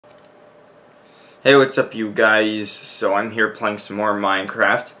Hey, what's up you guys? So I'm here playing some more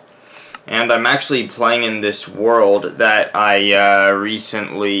Minecraft, and I'm actually playing in this world that I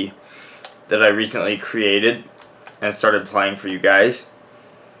recently created and started playing for you guys.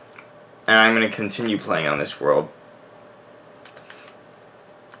 And I'm going to continue playing on this world.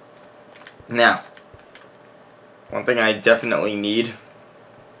 Now, one thing I definitely need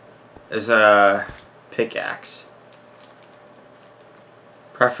is a pickaxe.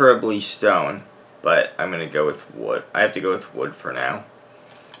 Preferably stone. But I'm going to go with wood. I have to go with wood for now.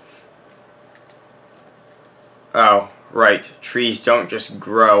 Oh, right. Trees don't just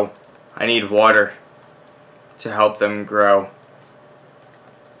grow. I need water to help them grow.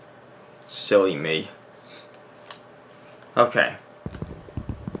 Silly me. Okay.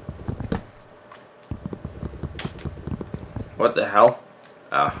 What the hell?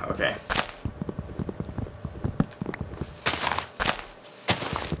 Oh, okay.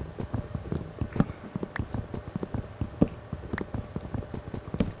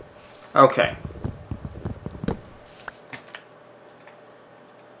 Okay.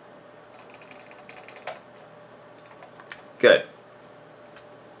 Good.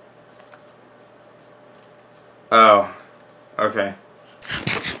 Oh. Okay.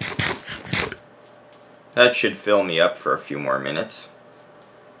 That should fill me up for a few more minutes.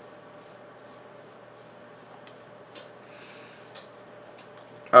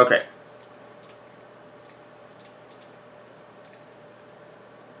 Okay.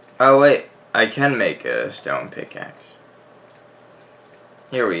 Oh wait, I can make a stone pickaxe.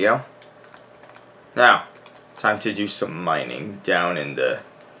 Here we go. Now, time to do some mining down in the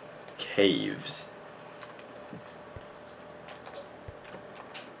caves.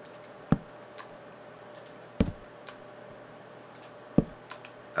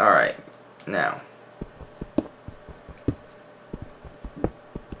 Alright, now.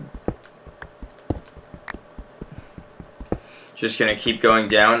 Just gonna keep going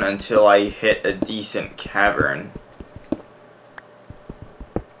down until I hit a decent cavern.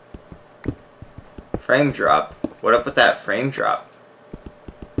 Frame drop? What up with that frame drop?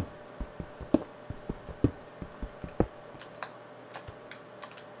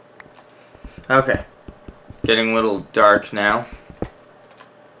 Okay. Getting a little dark now.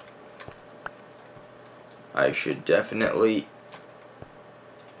 I should definitely...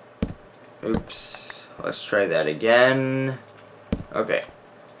 Oops. Let's try that again. Okay.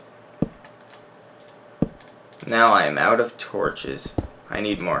 Now I am out of torches. I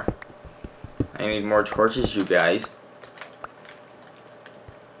need more. I need more torches, you guys.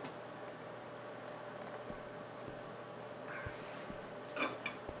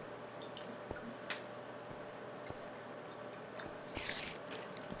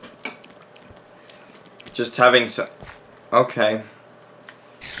 Just having some... Okay.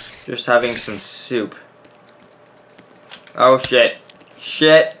 Just having some soup. Oh shit.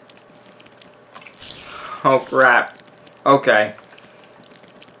 Shit. Oh crap. Okay.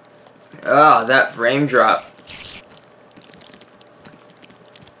 Ah, that frame drop.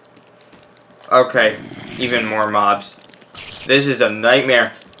 Okay. Even more mobs. This is a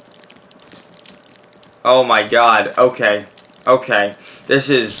nightmare. Oh my god. Okay. Okay. This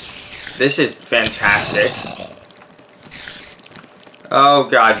is fantastic. Oh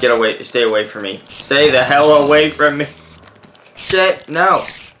god, get away. Stay away from me. Stay the hell away from me. Shit, no.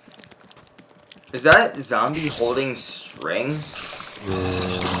 Is that zombie holding string?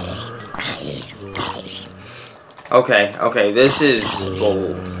 Okay, okay, this is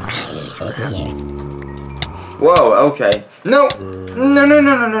bull. Whoa, okay. No! No, no, no,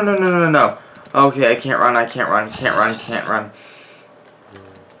 no, no, no, no, no, no. Okay, I can't run, I can't run, can't run, can't run.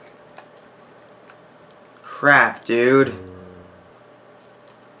 Crap, dude.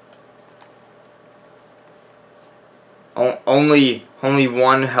 Only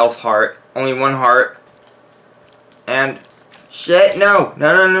one health heart. Only one heart. And shit, no.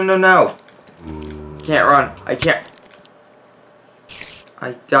 No, no, no, no, no. Can't run. I can't.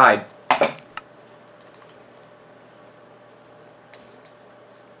 I died.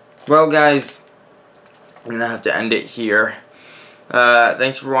 Well, guys, I'm gonna have to end it here.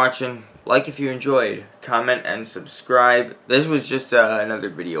 Thanks for watching. Like if you enjoyed, comment and subscribe. This was just another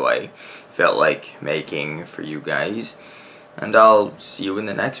video I felt like making for you guys. And I'll see you in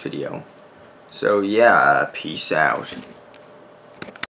the next video. So yeah, peace out.